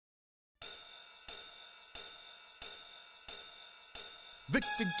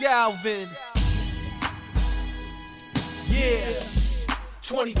Victor Galvin. Yeah.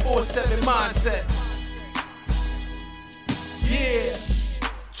 24/7 mindset. Yeah.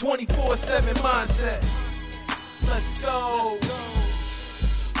 24/7 mindset. Let's go.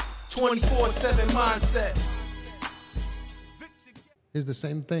 24/7 mindset. It's the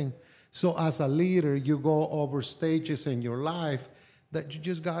same thing. So as a leader, you go over stages in your life that you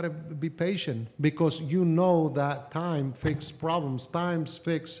just got to be patient, because you know that time fix problems, times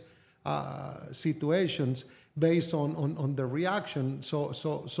fix situations based on the reaction. So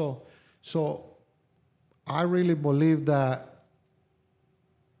I really believe that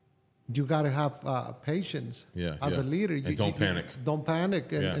you got to have patience as a leader. And don't panic. Don't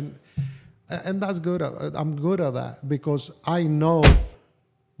panic. And that's good. I'm good at that, because I know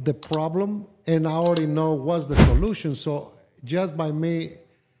the problem and I already know what's the solution. So just by me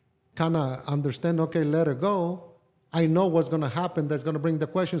kind of understand, okay, let it go, I know what's going to happen that's going to bring the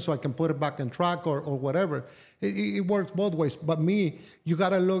question, so I can put it back on track or whatever. It works both ways. But me, you got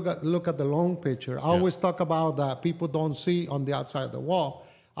to look at the long picture. I always talk about that people don't see on the outside of the wall.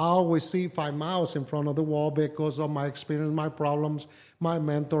 I always see 5 miles in front of the wall because of my experience, my problems, my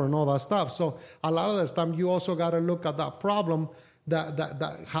mentor, and all that stuff. So a lot of the time, you also got to look at that problem,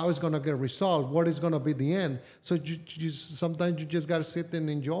 that how it's going to get resolved, what is going to be the end. So sometimes you just got to sit and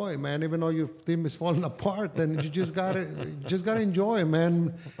enjoy, man. Even though your team is falling apart, then you just got to enjoy,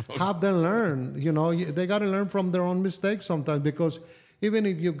 man. Have them learn. You know, they got to learn from their own mistakes sometimes, because even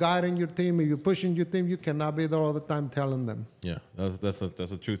if you're guiding your team, if you're pushing your team, you cannot be there all the time telling them. Yeah, that's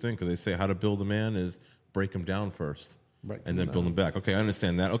a true thing, because they say how to build a man is break him down first. And then build him back. Okay, I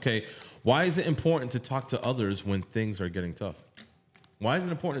understand that. Okay, why is it important to talk to others when things are getting tough? Why is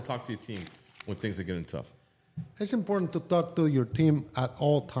it important to talk to your team when things are getting tough? It's important to talk to your team at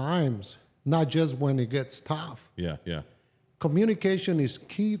all times, not just when it gets tough. Yeah. Communication is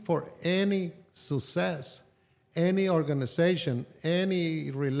key for any success, any organization, any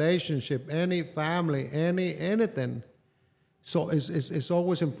relationship, any family, anything. So it's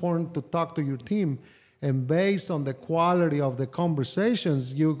always important to talk to your team, and based on the quality of the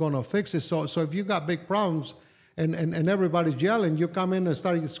conversations, you're gonna fix it. So if you got big problems and everybody's yelling, you come in and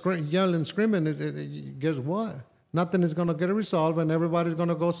start yelling, screaming, guess what? Nothing is gonna get resolved, and everybody's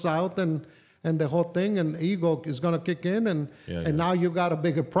gonna go south, and the whole thing, and ego is gonna kick in, and now you got a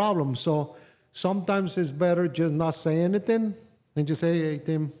bigger problem. So sometimes it's better just not say anything and just say, hey,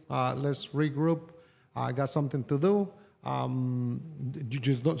 team, let's regroup. I got something to do. You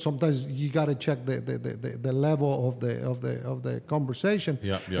just don't. Sometimes you got to check the level of the conversation.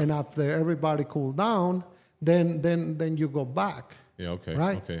 And after everybody cool down, then you go back. Yeah. Okay.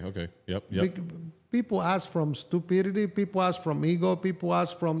 Right. Okay. Yep. People ask from stupidity. People ask from ego. People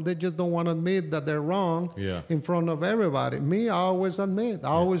ask from, they just don't want to admit that they're wrong in front of everybody. Me, I always admit. I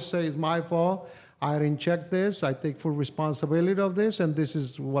always say it's my fault. I didn't check this. I take full responsibility of this, and this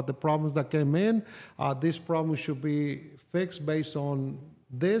is what the problems that came in. This problem should be fixed based on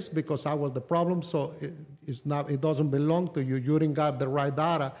this, because I was the problem. So it's not. It doesn't belong to you. You didn't got the right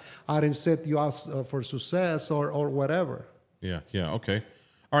data. I didn't set you up for success or whatever. Yeah. Okay.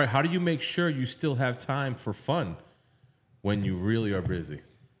 All right. How do you make sure you still have time for fun when you really are busy?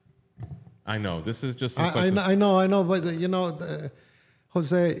 I know this is just. I know, but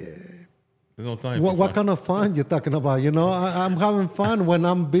Jose. No time. What kind of fun you talking about? You know, I'm having fun when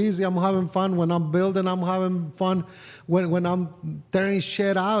I'm busy. I'm having fun when I'm building. I'm having fun when I'm tearing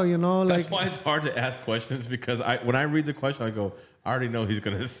shit out. You know, that's why it's hard to ask questions, because when I read the question, I go, I already know he's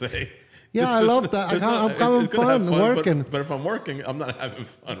going to say. Yeah, I love that. I'm having fun working. But if I'm working, I'm not having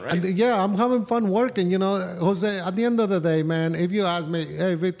fun, right? I'm having fun working. You know, Jose, at the end of the day, man, if you ask me,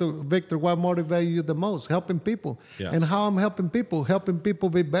 hey, Victor, what motivates you the most? Helping people. Yeah. And how I'm helping people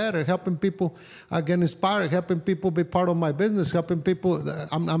be better, helping people get inspired, helping people be part of my business, helping people.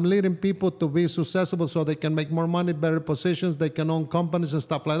 I'm leading people to be successful so they can make more money, better positions, they can own companies and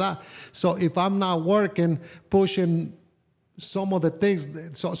stuff like that. So if I'm not working, pushing some of the things,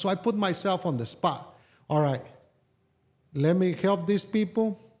 so I put myself on the spot. All right, let me help these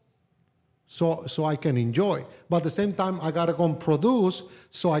people so I can enjoy. But at the same time, I gotta go and produce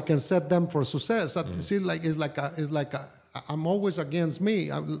so I can set them for success. See, it's like I'm always against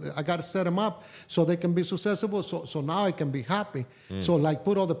me. I got to set them up so they can be successful. So now I can be happy. So like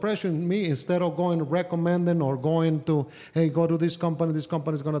put all the pressure on me instead of going recommending or going to, hey, go to this company. This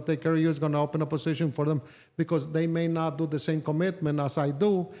company is going to take care of you. It's going to open a position for them, because they may not do the same commitment as I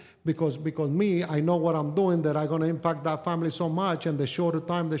do. Because me, I know what I'm doing, that I'm going to impact that family so much, and the shorter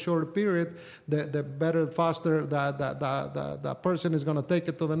time, the shorter period, the better, faster that person is going to take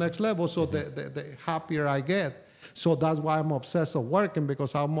it to the next level. So the happier I get. So that's why I'm obsessed with working,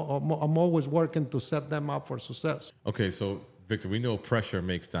 because I'm always working to set them up for success. Okay, so Victor, we know pressure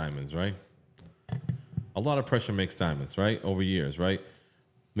makes diamonds, right? A lot of pressure makes diamonds, right? Over years, right?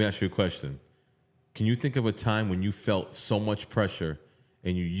 Let me ask you a question. Can you think of a time when you felt so much pressure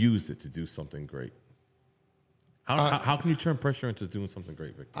and you used it to do something great? How can you turn pressure into doing something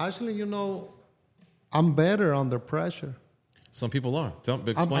great, Victor? Actually, I'm better under pressure. Some people are.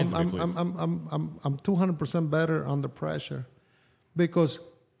 Explain to me, please. I'm 200% better under pressure, because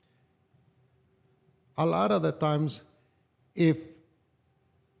a lot of the times, if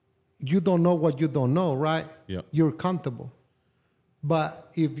you don't know what you don't know, right? Yep. You're comfortable.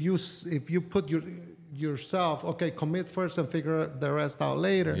 But if you put yourself, okay, commit first and figure the rest out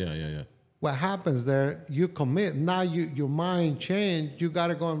later. Yeah. What happens there? You commit. Now your mind changed. You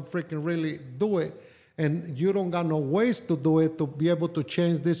gotta go and freaking really do it, and you don't got no ways to do it to be able to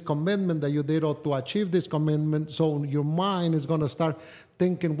change this commitment that you did, or to achieve this commitment. So your mind is gonna start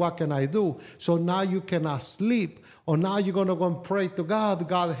thinking, what can I do? So now you cannot sleep, or now you're gonna go and pray to God.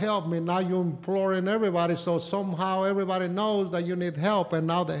 God help me. Now you're imploring everybody. So somehow everybody knows that you need help, and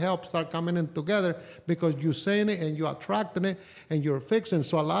now the help start coming in together because you're saying it and you're attracting it and you're fixing.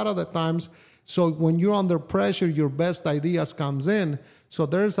 So a lot of the times, so when you're under pressure, your best ideas comes in. So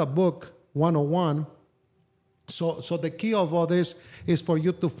there's a book, 101. So the key of all this is for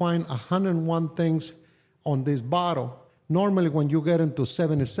you to find 101 things on this bottle. Normally, when you get into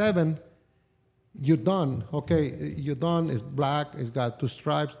 77, you're done. Okay, you're done. It's black. It's got 2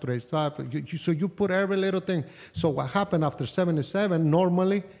 stripes, 3 stripes. So you put every little thing. So what happened after 77?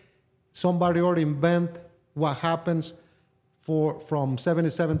 Normally, somebody already invent what happens from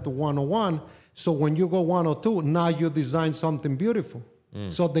 77 to 101. So when you go 102, now you design something beautiful.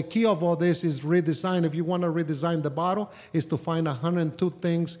 So the key of all this is redesign. If you want to redesign the bottle, is to find 102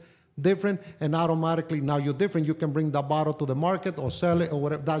 things different, and automatically now you're different. You can bring the bottle to the market or sell it or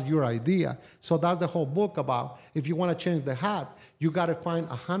whatever. That's your idea. So that's the whole book about. If you want to change the hat, you got to find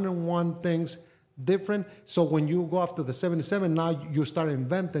 101 things different. So when you go after the 77, now you start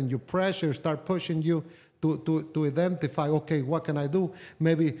inventing. Your pressure start pushing you to identify, okay, what can I do?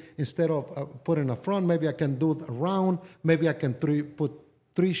 Maybe instead of putting a front, maybe I can do a round. Maybe I can put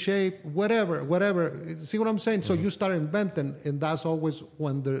 3 shape, whatever. See what I'm saying? So you start inventing, and that's always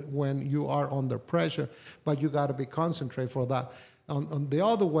when you are under pressure. But you got to be concentrated for that. On the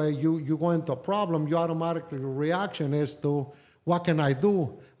other way, you go into a problem, you automatically reaction is to, what can I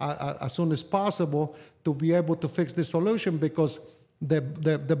do as soon as possible to be able to fix the solution? Because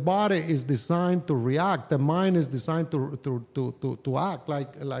the body is designed to react. The mind is designed to act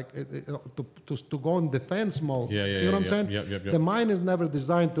to go in defense mode. See what I'm saying? Yep. The mind is never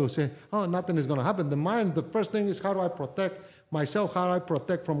designed to say, oh, nothing is going to happen. The mind, the first thing is, how do I protect myself? How do I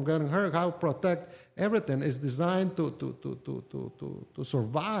protect from getting hurt? How to protect everything? Is designed to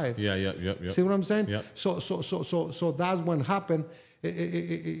survive. Yep. See what I'm saying? Yep. So that's when happened.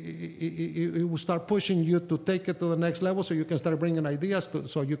 It will start pushing you to take it to the next level, so you can start bringing ideas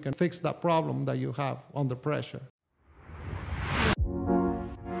so you can fix that problem that you have under pressure.